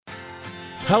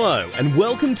Hello and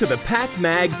welcome to the Pac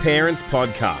Mag Parents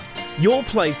Podcast, your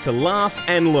place to laugh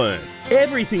and learn.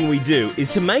 Everything we do is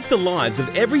to make the lives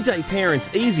of everyday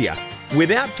parents easier.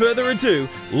 Without further ado,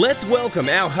 let's welcome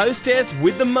our hostess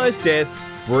with the mostess,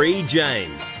 Bree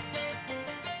James.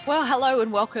 Well, hello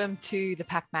and welcome to the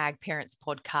Pac Mag Parents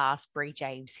Podcast. Bree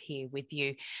James here with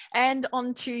you. And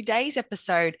on today's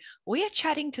episode, we are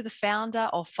chatting to the founder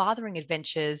of Fathering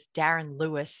Adventures, Darren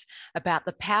Lewis, about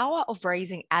the power of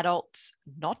raising adults,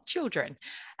 not children.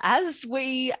 As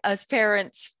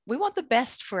parents, we want the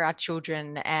best for our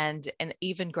children and an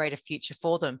even greater future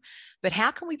for them. But how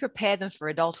can we prepare them for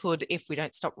adulthood if we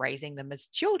don't stop raising them as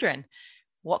children?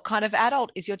 What kind of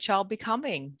adult is your child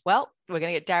becoming? Well, we're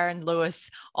going to get Darren Lewis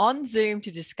on Zoom to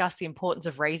discuss the importance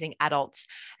of raising adults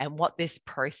and what this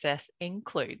process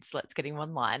includes. Let's get him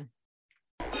online.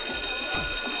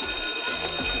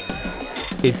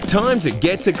 It's time to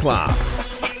get to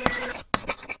class.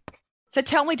 So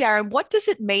tell me, Darren, what does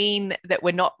it mean that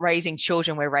we're not raising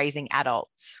children, we're raising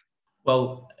adults?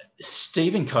 Well,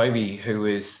 Stephen Covey, who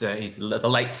is the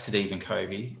late Stephen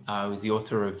Covey, was the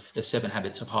author of The 7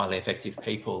 Habits of Highly Effective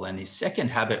People. And his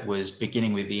second habit was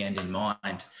beginning with the end in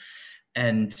mind.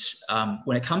 And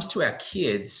when it comes to our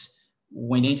kids,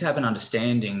 we need to have an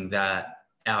understanding that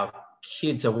our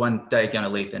kids are one day going to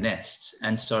leave the nest.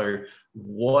 And so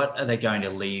what are they going to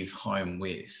leave home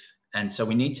with? And so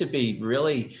we need to be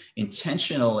really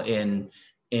intentional in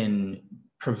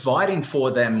providing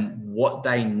for them what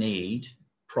they need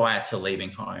prior to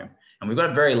leaving home. And we've got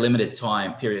a very limited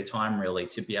period of time really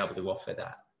to be able to offer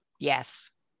that. Yes.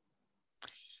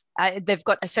 They've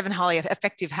got a 7 Highly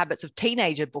Effective Habits of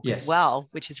Teenager book as well,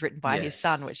 which is written by his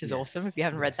son, which is awesome. If you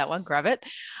haven't read that one, grab it.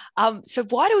 So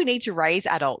why do we need to raise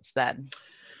adults then?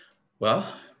 Well,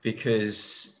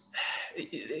 because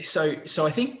so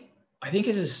I think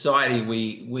as a society,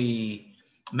 we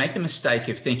make the mistake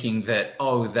of thinking that,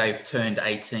 oh, they've turned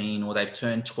 18 or they've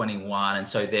turned 21 and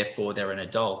so therefore they're an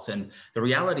adult. And the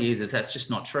reality is that's just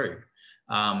not true.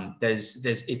 I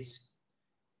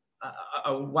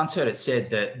once heard it said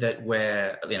that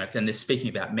we're, and they're speaking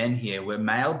about men here, we're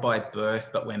male by birth,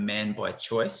 but we're men by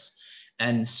choice.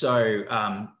 And so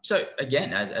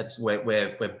again,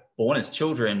 we're born as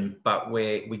children, but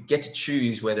we get to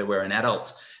choose whether we're an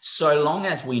adult, so long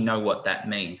as we know what that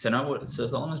means. So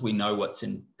as long as we know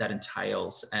that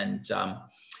entails. And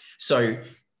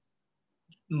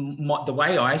the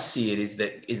way I see it is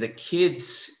that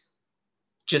kids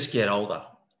just get older,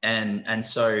 and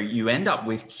so you end up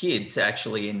with kids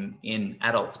actually in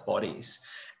adults' bodies.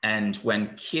 And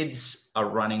when kids are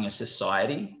running a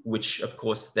society, which of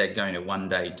course they're going to one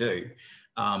day do,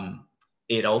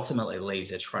 it ultimately leaves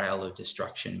a trail of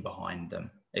destruction behind them.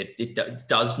 It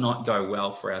does not go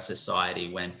well for our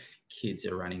society when kids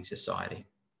are running society.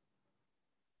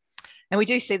 And we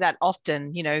do see that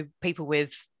often, people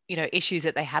with, issues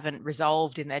that they haven't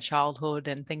resolved in their childhood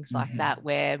and things like that,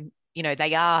 where,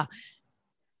 they are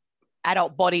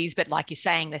adult bodies, but like you're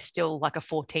saying, they're still like a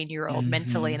 14-year-old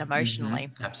mentally and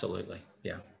emotionally. Absolutely.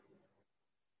 Yeah.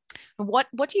 And what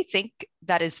do you think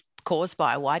that is caused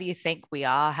by? Why do you think we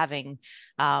are having,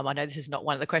 I know this is not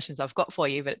one of the questions I've got for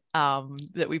you, but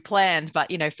that we planned,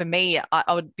 but, for me,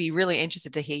 I would be really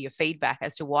interested to hear your feedback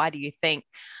as to why do you think,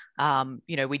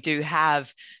 we do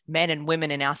have men and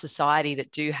women in our society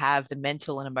that do have the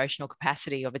mental and emotional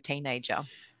capacity of a teenager?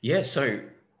 Yeah. So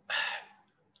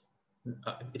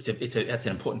that's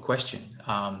an important question.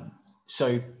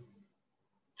 So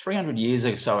 300 years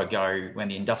or so ago, when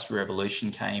the Industrial Revolution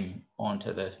came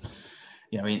onto the,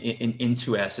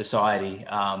 into our society,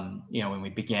 when we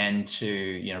began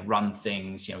to, run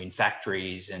things, in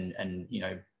factories and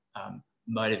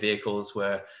motor vehicles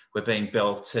were being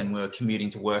built and we were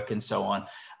commuting to work and so on.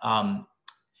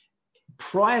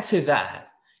 Prior to that,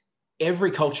 every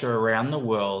culture around the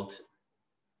world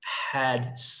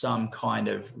had some kind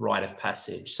of rite of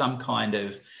passage, some kind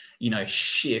of,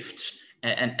 shift.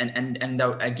 And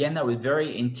though, again, they were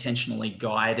very intentionally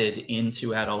guided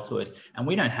into adulthood, and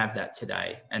we don't have that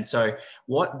today. And so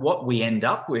what we end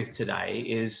up with today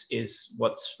is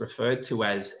what's referred to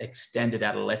as extended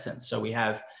adolescence. So we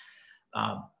have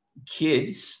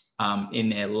kids in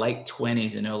their late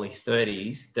 20s and early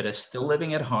 30s that are still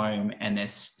living at home and they're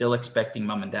still expecting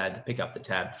mum and dad to pick up the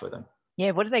tab for them.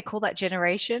 Yeah, what do they call that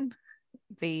generation?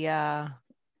 I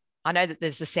know that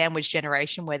there's the sandwich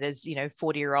generation where there's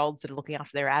 40-year-olds that are looking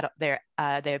after their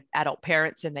adult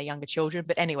parents and their younger children.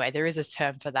 But anyway, there is a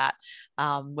term for that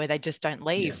where they just don't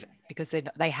leave because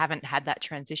they haven't had that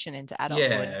transition into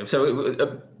adulthood. Yeah.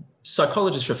 So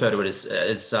psychologists refer to it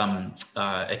as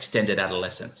extended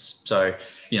adolescence. So,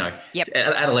 Yep.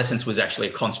 adolescence was actually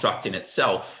a construct in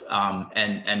itself,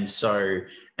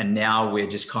 and now we're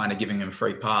just kind of giving them a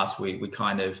free pass.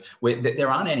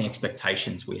 There aren't any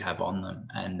expectations we have on them,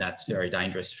 and that's very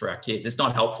dangerous for our kids. It's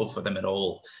not helpful for them at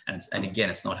all, and again,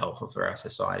 it's not helpful for our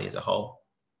society as a whole.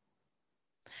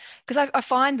 Because I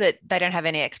find that they don't have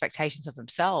any expectations of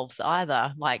themselves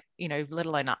either, like, let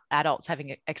alone adults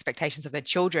having expectations of their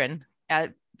children.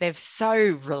 They're so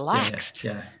relaxed.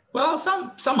 Yeah. Well,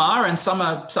 some are, and some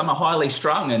are highly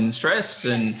strung and stressed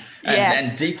and Yes,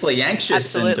 and deeply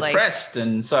anxious absolutely. and depressed.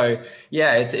 And so,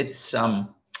 yeah, it's I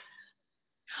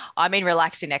mean,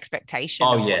 relaxed in expectation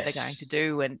of what they're going to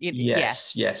do. And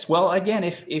yes. Well, again,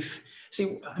 if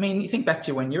I mean, you think back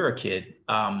to when you were a kid,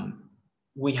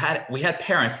 we had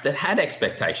parents that had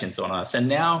expectations on us, and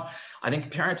now I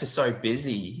think parents are so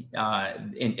busy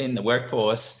in the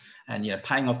workforce and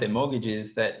paying off their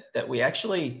mortgages that we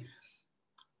actually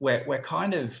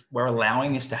we're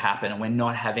allowing this to happen, and we're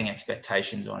not having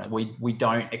expectations on it. We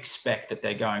don't expect that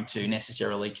they're going to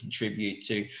necessarily contribute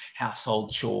to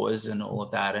household chores and all of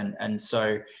that, and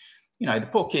so the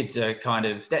poor kids are kind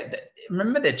of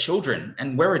remember they're children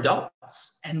and we're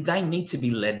adults, and they need to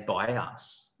be led by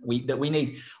us. We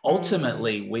need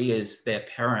ultimately, we as their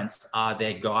parents are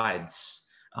their guides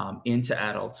into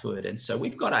adulthood, and so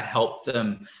we've got to help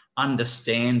them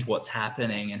understand what's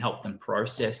happening and help them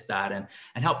process that, and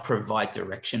help provide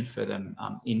direction for them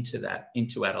into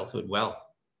adulthood well.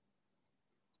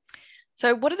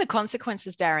 So what are the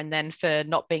consequences, Darren, then, for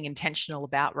not being intentional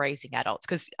about raising adults?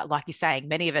 Because like you're saying,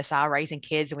 many of us are raising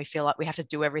kids and we feel like we have to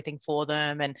do everything for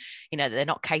them, and they're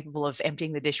not capable of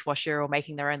emptying the dishwasher or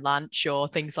making their own lunch or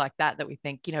things like that we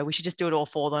think we should just do it all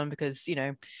for them because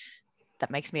that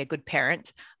makes me a good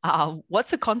parent. What's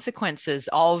the consequences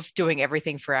of doing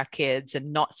everything for our kids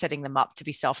and not setting them up to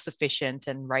be self-sufficient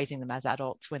and raising them as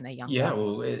adults when they're younger? Yeah,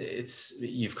 well,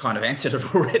 you've kind of answered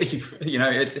it already.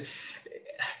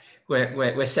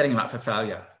 We're setting them up for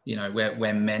failure.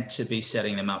 We're meant to be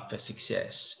setting them up for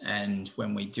success. And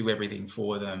when we do everything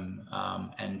for them,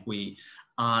 and we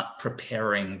aren't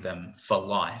preparing them for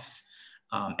life,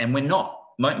 and we're not,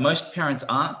 most parents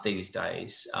aren't these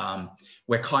days.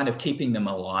 We're kind of keeping them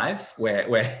alive.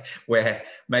 We're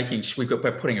making sure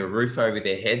we're putting a roof over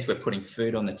their heads. We're putting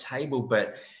food on the table,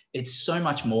 but it's so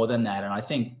much more than that. And I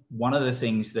think one of the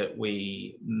things that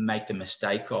we make the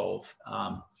mistake of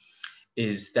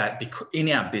is that in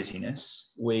our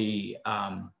busyness, we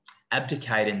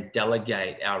abdicate and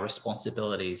delegate our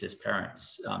responsibilities as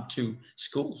parents to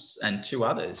schools and to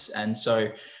others. And so,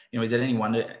 is it any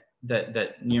wonder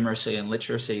that numeracy and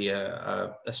literacy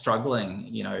are struggling,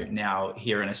 now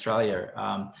here in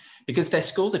Australia, because their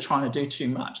schools are trying to do too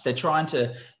much. They're trying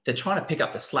to pick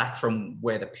up the slack from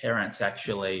where the parents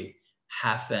actually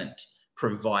haven't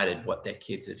provided what their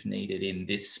kids have needed in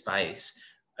this space.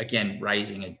 Again,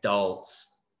 raising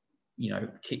adults,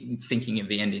 keep thinking of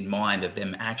the end in mind of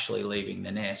them actually leaving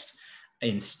the nest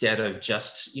instead of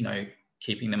just,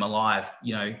 keeping them alive,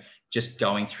 just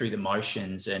going through the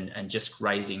motions and just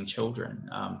raising children.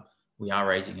 We are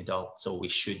raising adults, or we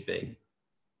should be.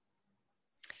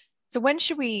 So when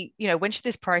should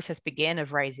this process begin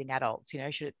of raising adults?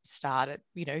 Should it start at,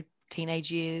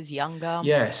 teenage years, younger?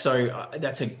 Yeah, so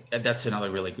that's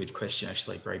another really good question,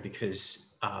 actually, Bree,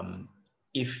 because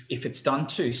if it's done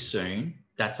too soon,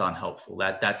 that's unhelpful.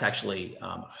 That's actually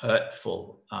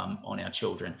hurtful on our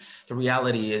children. The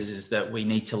reality is that we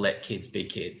need to let kids be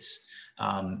kids.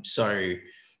 So,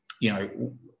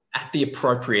 at the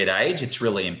appropriate age, it's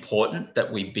really important that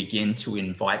we begin to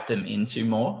invite them into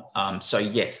more. So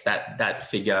yes, that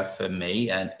figure for me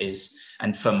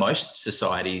and for most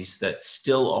societies that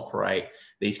still operate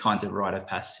these kinds of rite of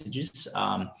passages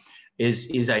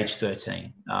is age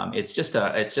 13. It's just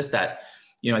that.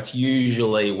 It's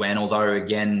usually when, although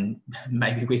again,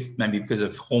 maybe because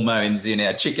of hormones in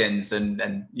our chickens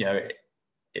and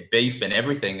beef and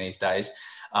everything these days,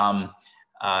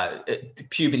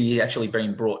 puberty actually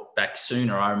being brought back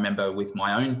sooner. I remember with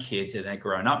my own kids, and they're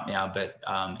grown up now, but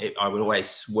I would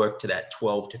always work to that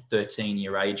 12 to 13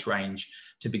 year age range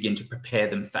to begin to prepare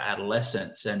them for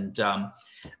adolescence. And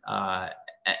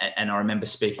I remember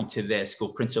speaking to their school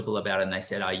principal about it, and they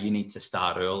said, you need to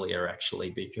start earlier, actually,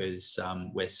 because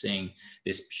we're seeing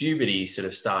this puberty sort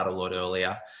of start a lot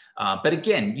earlier. But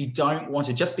again, you don't want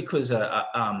to, just because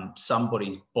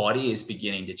somebody's body is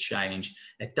beginning to change,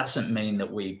 it doesn't mean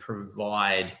that we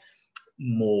provide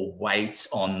more weight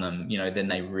on them, than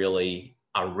they really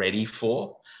are ready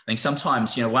for. I think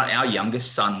sometimes, our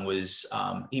youngest son was,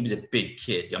 he was a big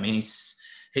kid. I mean, he's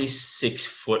he's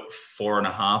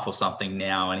 6'4.5" or something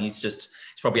now, and he's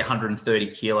probably 130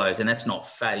 kilos, and that's not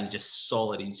fat. He's just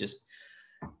solid. He's just,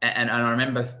 and I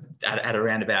remember at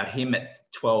around about him at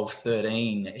 12,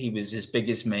 13, he was as big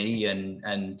as me, and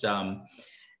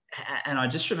I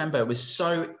just remember it was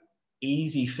so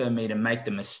easy for me to make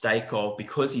the mistake of,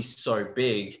 because he's so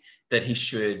big, that he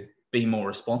should be more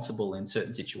responsible in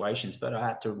certain situations. But I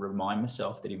had to remind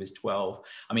myself that he was 12.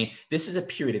 I mean, this is a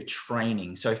period of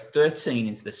training. So 13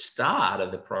 is the start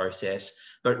of the process,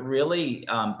 but really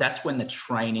that's when the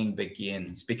training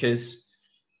begins, because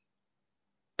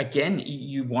again,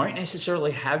 you won't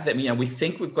necessarily have them. You know, we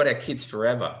think we've got our kids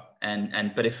forever.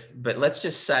 But let's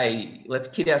just say, let's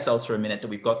kid ourselves for a minute that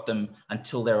we've got them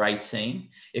until they're 18.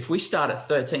 If we start at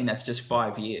 13, that's just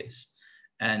 5 years.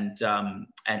 And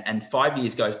 5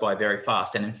 years goes by very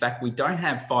fast. And in fact, we don't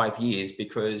have 5 years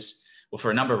because, well,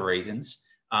 for a number of reasons,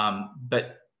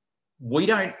 but we're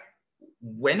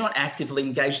not actively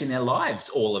engaged in their lives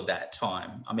all of that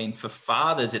time. I mean, for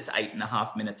fathers, it's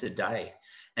 8.5 minutes a day.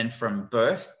 And from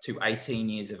birth to 18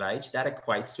 years of age, that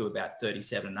equates to about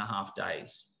 37.5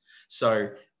 days. So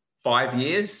 5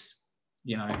 years,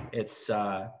 you know, it's,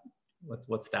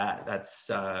 what's that? That's,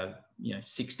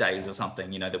 6 days or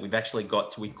something, that we've actually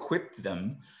got to equip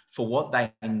them for what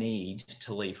they need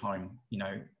to leave home,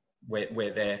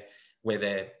 where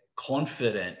they're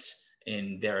confident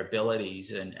in their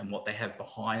abilities and what they have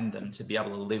behind them to be able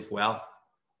to live well.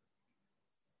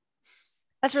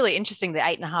 That's really interesting. The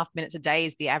 8.5 minutes a day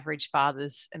is the average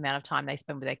father's amount of time they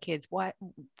spend with their kids. Why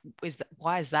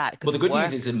is that? Well, the good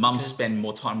news is that mums spend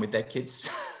more time with their kids.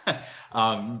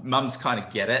 Mums kind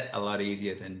of get it a lot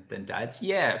easier than dads.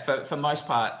 Yeah, for most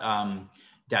part,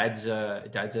 dads are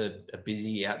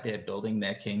busy out there building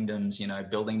their kingdoms,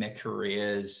 building their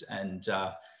careers, and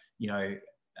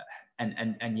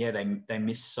they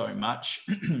miss so much,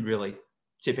 really,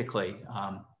 typically.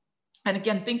 And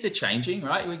again, things are changing,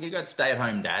 right? We've got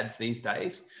stay-at-home dads these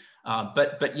days,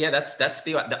 but yeah, that's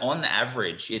the on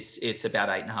average, it's about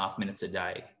 8.5 minutes a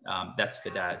day. That's for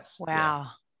dads. Wow, yeah.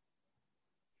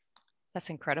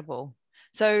 That's incredible.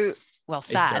 So, well,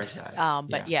 sad, it's very sad.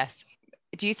 but yes.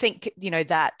 Do you think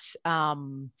that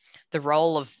the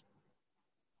role of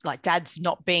like dads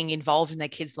not being involved in their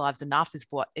kids' lives enough is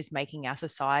what is making our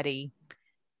society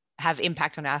have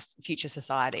impact on our future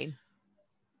society?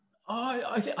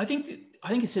 I think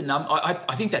it's a number.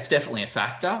 I think that's definitely a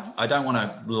factor. I don't want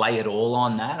to lay it all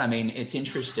on that. I mean, it's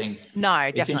interesting. No,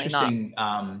 definitely it's interesting,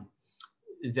 not.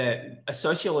 That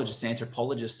sociologists and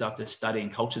anthropologists, after studying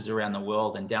cultures around the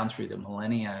world and down through the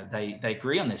millennia, they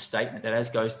agree on this statement that as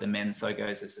goes the men, so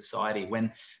goes the society.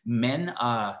 When men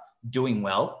are doing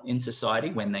well in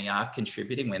society, when they are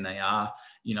contributing, when they are,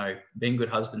 being good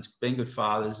husbands, being good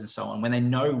fathers, and so on, when they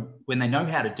know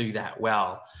how to do that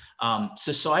well,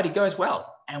 society goes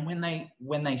well. And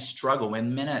when they struggle,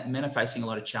 when men are facing a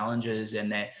lot of challenges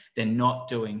and they're not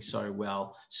doing so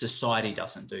well, society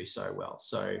doesn't do so well.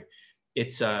 So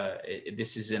this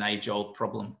is an age-old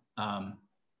problem.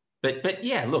 But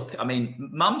yeah, look, I mean,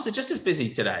 mums are just as busy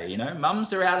today.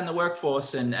 Mums are out in the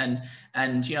workforce, and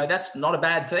that's not a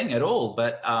bad thing at all.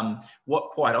 But what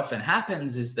quite often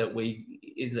happens is that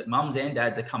mums and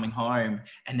dads are coming home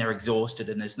and they're exhausted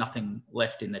and there's nothing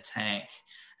left in the tank.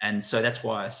 And so that's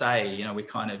why I say, we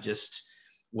kind of just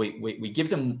we give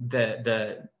them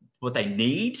the what they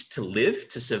need to live,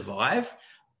 to survive,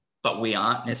 but we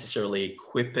aren't necessarily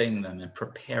equipping them and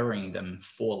preparing them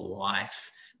for life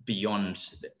beyond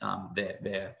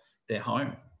their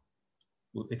home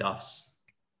with us.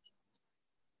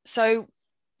 So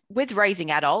with raising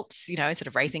adults, instead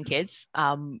of raising kids,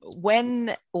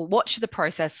 what should the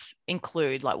process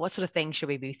include? Like, what sort of things should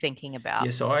we be thinking about?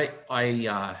 Yeah, so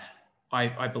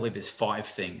I believe there's 5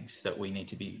 things that we need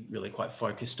to be really quite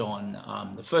focused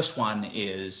on. The first one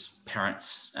is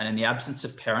parents, and in the absence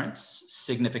of parents,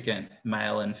 significant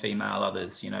male and female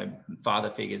others, father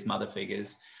figures, mother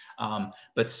figures,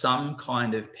 but some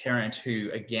kind of parent who,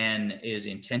 again, is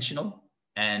intentional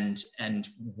and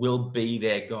will be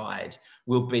their guide,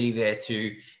 will be there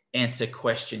to answer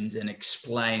questions and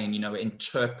explain,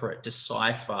 interpret,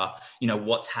 decipher,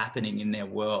 what's happening in their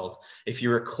world. If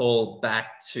you recall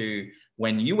back to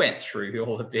when you went through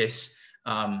all of this,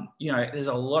 there's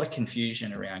a lot of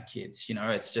confusion around kids.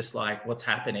 It's just like, what's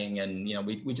happening? And,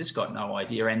 we just got no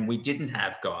idea, and we didn't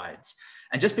have guides.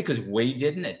 And just because we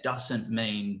didn't, it doesn't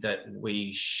mean that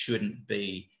we shouldn't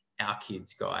be our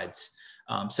kids' guides.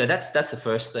 So that's the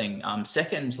first thing.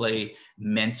 Secondly,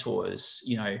 mentors.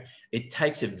 It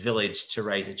takes a village to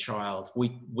raise a child.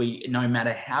 We no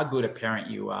matter how good a parent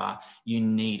you are, you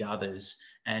need others.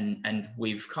 And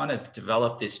we've kind of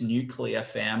developed this nuclear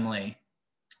family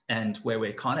and where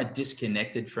we're kind of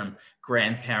disconnected from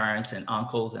grandparents and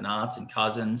uncles and aunts and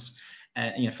cousins,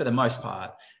 and for the most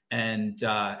part, and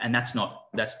that's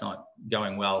not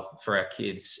going well for our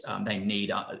kids. They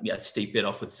need, Steve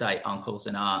Biddulph would say, uncles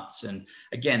and aunts, and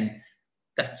again,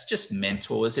 that's just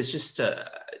mentors. It's just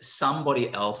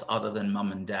somebody else other than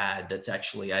mum and dad that's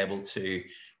actually able to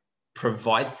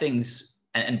provide things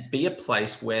and be a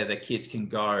place where the kids can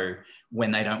go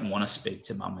when they don't want to speak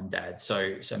to mum and dad.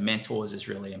 So mentors is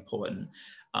really important.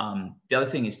 The other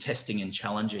thing is testing and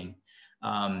challenging.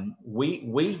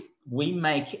 We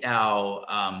make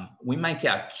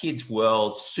our kids'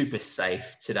 world super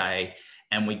safe today,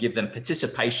 and we give them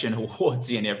participation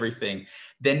awards and everything.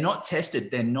 They're not tested.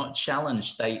 They're not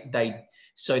challenged.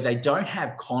 So they don't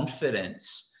have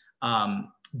confidence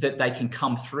that they can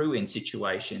come through in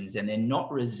situations, and they're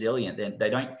not resilient.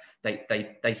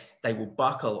 They will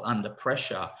buckle under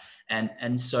pressure.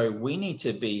 And so we need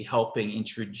to be helping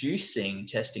introducing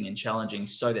testing and challenging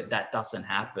so that doesn't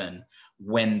happen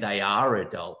when they are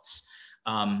adults.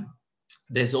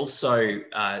 There's also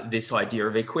this idea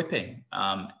of equipping.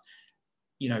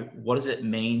 What does it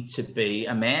mean to be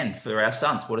a man for our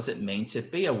sons? What does it mean to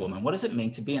be a woman? What does it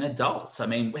mean to be an adult? I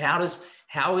mean,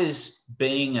 how is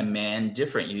being a man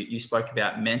different? You spoke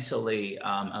about mentally,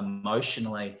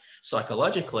 emotionally,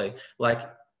 psychologically. Like,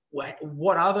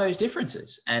 what are those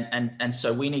differences? And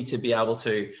so we need to be able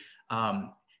to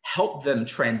help them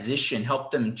transition, help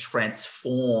them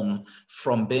transform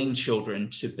from being children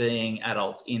to being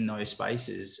adults in those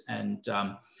spaces. And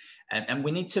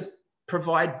we need to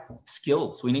provide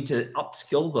skills. We need to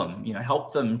upskill them,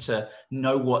 help them to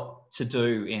know what to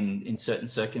do in certain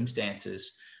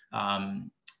circumstances.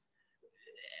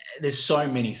 There's so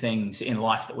many things in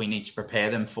life that we need to prepare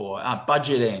them for.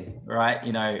 Budgeting, right?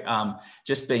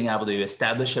 Just being able to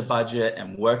establish a budget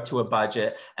and work to a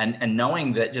budget, and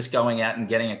knowing that just going out and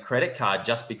getting a credit card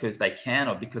just because they can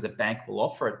or because a bank will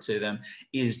offer it to them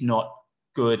is not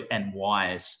good and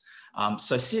wise.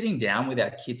 So sitting down with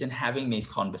our kids and having these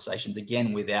conversations,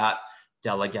 again, without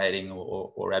delegating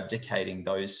or abdicating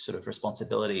those sort of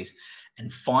responsibilities.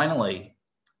 And finally,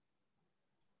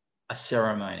 a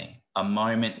ceremony, a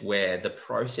moment where the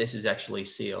process is actually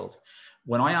sealed.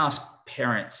 When I ask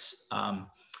parents, are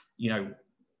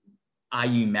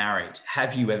you married?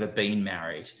 Have you ever been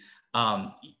married?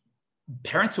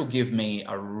 Parents will give me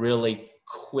a really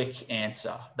quick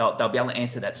answer. They'll be able to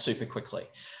answer that super quickly.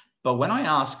 But when I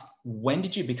ask, when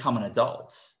did you become an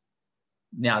adult?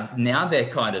 Now they're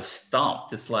kind of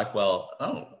stumped. It's like, well,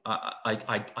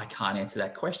 I can't answer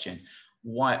that question.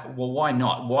 Why? Well, why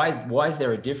not? Why is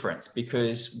there a difference?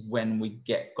 Because when we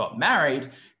got married,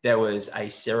 there was a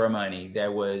ceremony,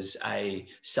 there was a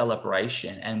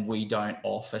celebration, and we don't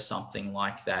offer something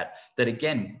like that. That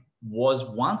again was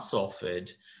once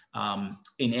offered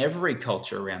in every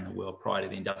culture around the world prior to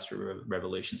the Industrial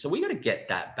Revolution. So we got to get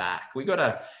that back.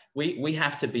 We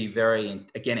have to be very,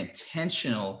 again,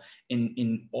 intentional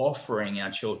in offering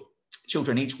our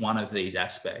children each one of these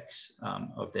aspects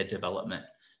of their development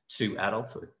to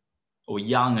adulthood or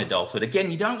young adulthood. Again,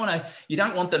 you don't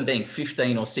want them being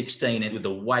 15 or 16 with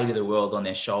the weight of the world on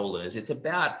their shoulders. It's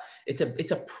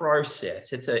a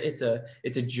process. It's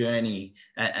a journey.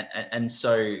 And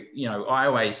so, I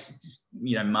always,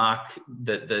 mark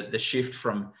the shift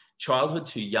from childhood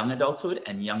to young adulthood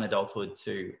and young adulthood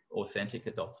to authentic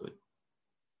adulthood.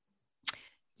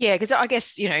 Yeah, because I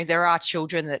guess, there are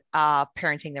children that are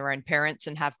parenting their own parents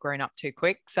and have grown up too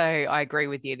quick. So I agree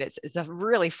with you. It's a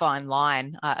really fine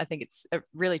line. I think it's a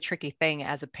really tricky thing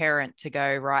as a parent to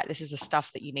go, right, this is the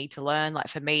stuff that you need to learn. Like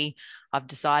for me, I've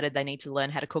decided they need to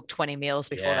learn how to cook 20 meals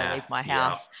before they leave my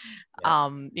house. Yeah.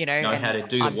 Know how to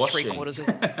do the washing. 3/4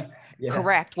 of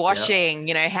correct washing,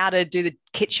 how to do the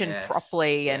kitchen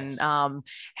properly, yes. and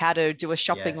how to do a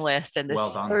shopping list. And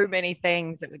there's so many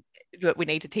things that we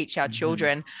need to teach our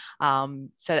children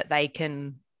so that they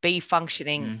can be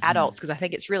functioning adults. Because I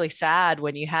think it's really sad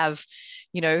when you have,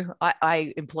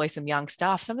 I employ some young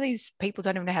staff. Some of these people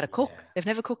don't even know how to cook. They've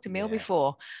never cooked a meal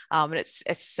before. And it's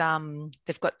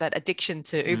they've got that addiction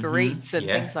to Uber Eats and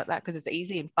things like that because it's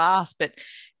easy and fast, but,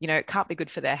 it can't be good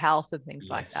for their health and things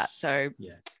like that. So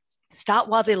start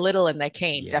while they're little and they're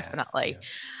keen, definitely.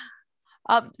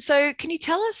 So can you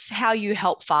tell us how you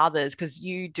help fathers? Because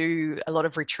you do a lot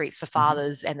of retreats for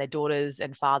fathers and their daughters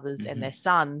and fathers and their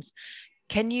sons.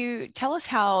 Can you tell us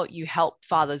how you help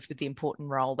fathers with the important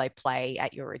role they play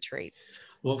at your retreats?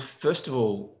 Well, first of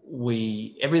all,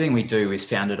 everything we do is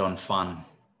founded on fun,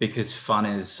 because fun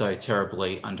is so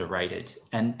terribly underrated.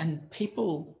 And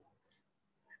people,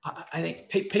 I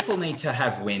think people need to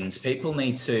have wins. People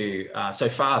need to, so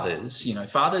fathers,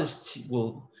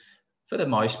 for the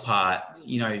most part,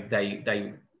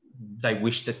 they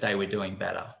wish that they were doing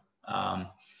better.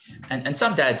 And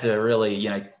some dads are really,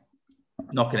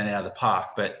 knocking it out of the park,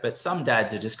 but some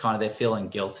dads are just kind of, they're feeling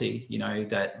guilty,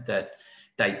 that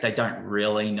they don't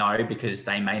really know, because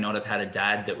they may not have had a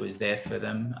dad that was there for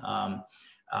them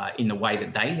in the way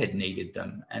that they had needed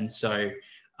them. And so,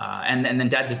 and then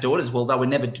dads of daughters, well, they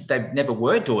never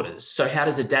were daughters. So how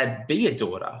does a dad be a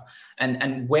daughter?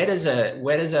 And where does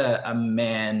a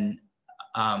man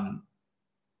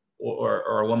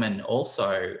or a woman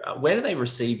also, where do they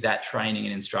receive that training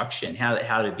and instruction?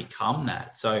 How to become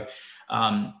that? So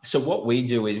what we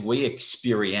do is we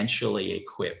experientially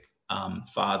equip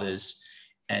fathers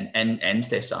and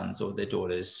their sons or their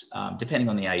daughters, depending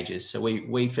on the ages. So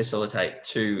we facilitate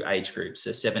 2 age groups,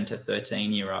 a 7 to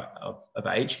 13 year of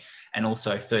age, and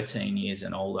also 13 years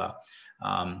and older.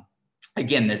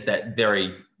 Again, there's that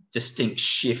very distinct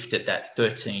shift at that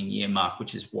 13-year mark,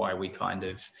 which is why we kind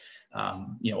of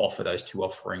offer those 2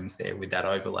 offerings there with that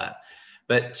overlap.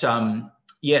 But so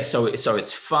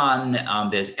it's fun.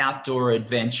 There's outdoor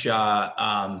adventure.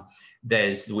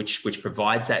 There's which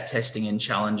provides that testing and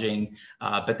challenging,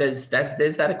 but there's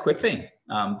that equipping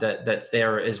that's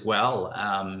there as well.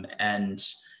 And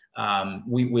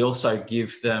we also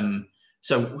give them,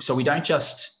 so we don't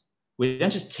just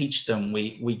teach them,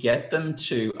 we get them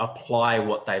to apply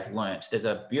what they've learnt. There's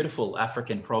a beautiful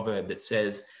African proverb that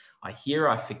says, I hear,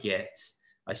 I forget,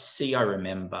 I see, I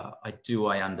remember, I do,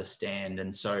 I understand.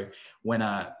 And so when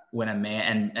a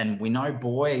man, and we know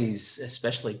boys,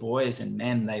 especially boys and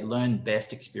men, they learn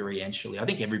best experientially. I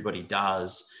think everybody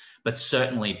does, but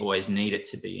certainly boys need it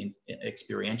to be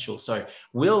experiential. So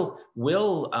we'll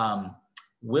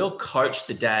coach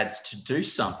the dads to do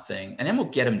something, and then we'll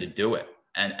get them to do it.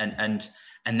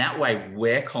 And that way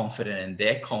we're confident and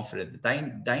they're confident that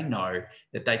they know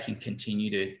that they can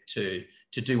continue to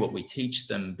do what we teach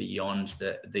them beyond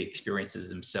the experiences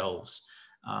themselves.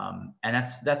 And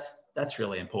that's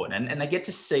really important. And they get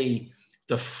to see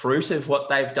the fruit of what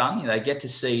they've done. They get to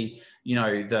see,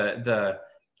 the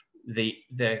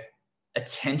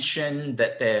attention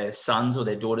that their sons or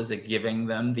their daughters are giving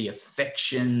them, the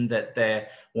affection that they're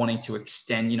wanting to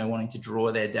extend, wanting to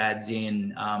draw their dads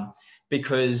in,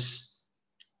 because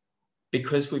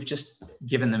we've just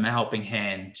given them a helping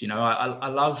hand. I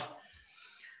love,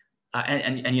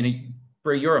 and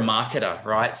Bree, you're a marketer,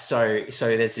 right? So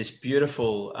there's this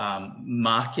beautiful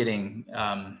marketing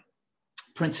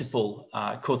principle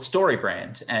called story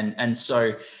brand. And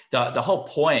so the whole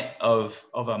point of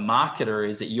a marketer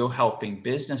is that you're helping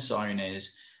business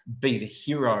owners be the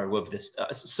hero of this.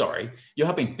 You're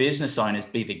helping business owners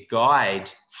be the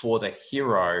guide for the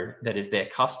hero that is their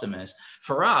customers.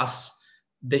 For us,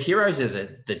 the heroes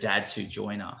are the dads who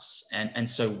join us. And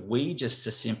so we just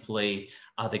simply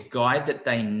are the guide that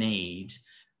they need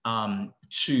to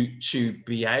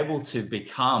be able to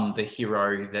become the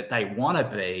hero that they want to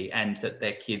be and that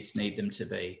their kids need them to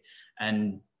be.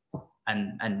 And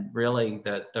really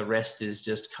the rest is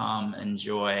just come,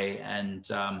 enjoy, and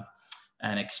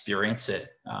experience it.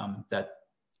 That's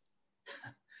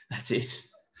it.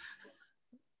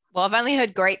 Well, I've only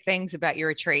heard great things about your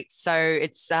retreats. So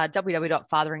it's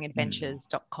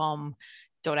www.fatheringadventures.com.au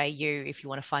if you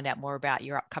want to find out more about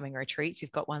your upcoming retreats.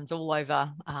 You've got ones all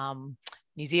over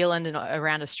New Zealand and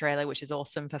around Australia, which is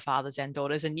awesome for fathers and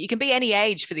daughters. And you can be any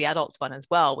age for the adults one as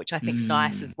well, which I think is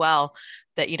nice as well,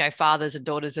 that, fathers and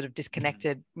daughters that have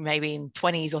disconnected maybe in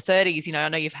 20s or 30s. I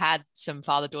know you've had some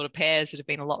father-daughter pairs that have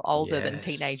been a lot older than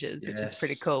teenagers, which is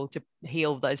pretty cool to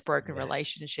heal those broken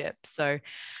relationships. So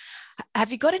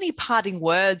have you got any parting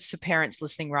words for parents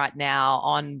listening right now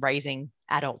on raising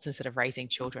adults instead of raising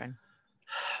children?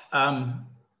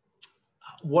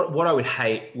 What I would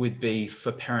hate would be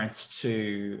for parents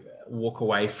to walk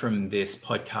away from this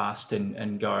podcast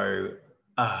and go,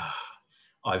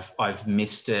 I've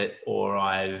missed it, or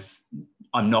I'm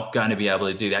not going to be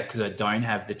able to do that because I don't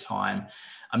have the time.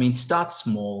 I mean, start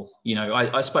small.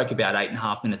 I spoke about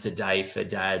 8.5 minutes a day for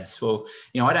dads. Well,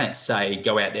 I don't say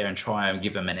go out there and try and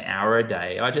give them an hour a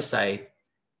day. I just say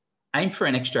aim for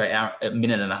an extra hour, a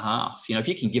minute and a half. If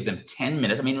you can give them 10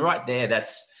 minutes, I mean, right there,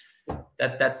 that's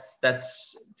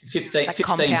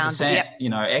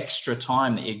 15%, extra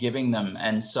time that you're giving them.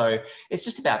 And so it's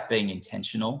just about being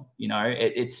intentional.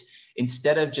 It's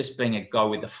instead of just being a go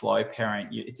with the flow parent,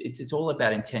 it's all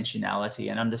about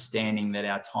intentionality and understanding that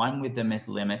our time with them is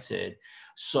limited.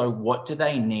 So what do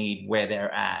they need where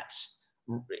they're at,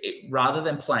 rather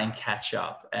than playing catch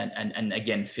up and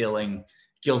again, feeling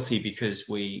guilty because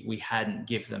we hadn't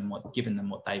given them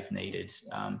what they've needed.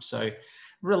 So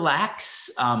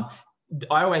relax.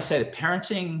 I always say that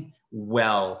parenting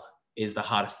well is the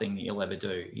hardest thing that you'll ever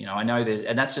do. I know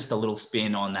and that's just a little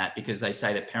spin on that, because they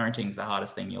say that parenting is the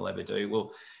hardest thing you'll ever do.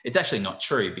 Well, it's actually not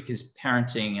true, because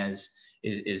parenting is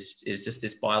just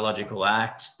this biological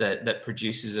act that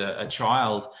produces a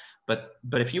child. But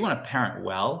if you want to parent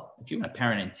well, if you want to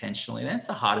parent intentionally, that's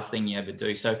the hardest thing you ever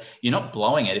do. So you're not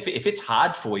blowing it. If it's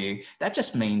hard for you, that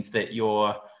just means that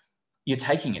you're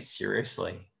taking it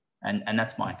seriously. And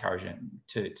that's my encouragement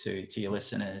to your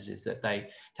listeners, is that they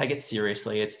take it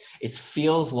seriously. It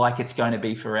feels like it's going to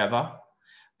be forever,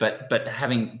 but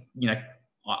having,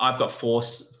 I've got four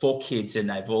kids, and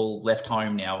they've all left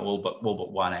home now, all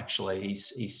but one actually.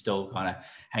 He's still kind of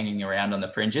hanging around on the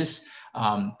fringes,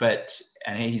 and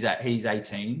he's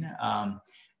 18,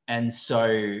 and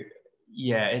so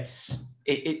yeah,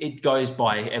 it goes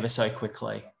by ever so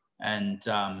quickly, and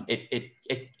it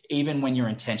even when you're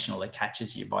intentional, it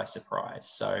catches you by surprise.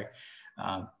 So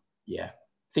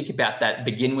think about that.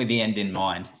 Begin with the end in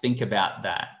mind. Think about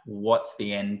that. What's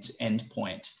the end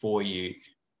point for you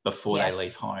before they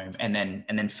leave home, and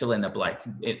then fill in the blanks.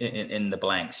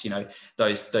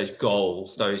 Those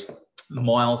goals, those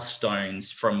milestones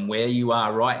from where you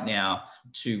are right now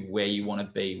to where you want to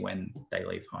be when they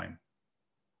leave home.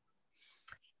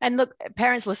 And look,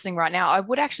 parents listening right now, I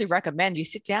would actually recommend you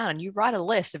sit down and you write a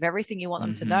list of everything you want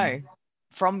them to know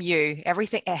from you,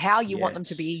 everything, how you want them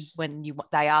to be when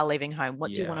they are leaving home.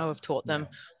 What do you want to have taught them?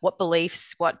 What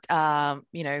beliefs, what,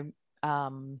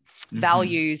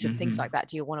 values and things like that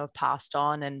do you want to have passed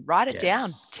on? And write it down,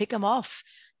 tick them off.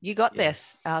 You got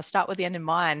this. Start with the end in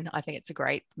mind. I think it's a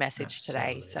great message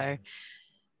today. So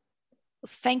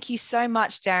thank you so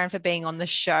much, Darren, for being on the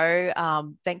show.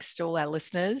 Thanks to all our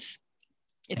listeners.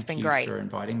 It's been great. Thank you for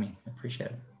inviting me. I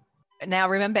appreciate it. Now,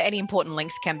 remember, any important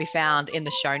links can be found in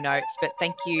the show notes. But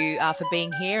thank you for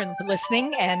being here and for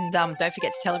listening. And don't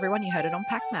forget to tell everyone you heard it on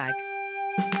PackMag.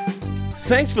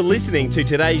 Thanks for listening to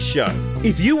today's show.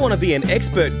 If you want to be an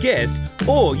expert guest,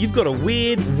 or you've got a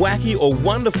weird, wacky, or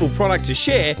wonderful product to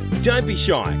share, don't be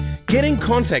shy. Get in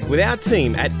contact with our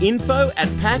team at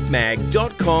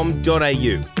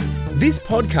info@packmag.com.au. This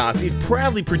podcast is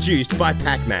proudly produced by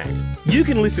PackMag. You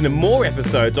can listen to more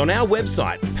episodes on our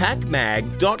website,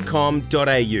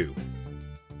 packmag.com.au.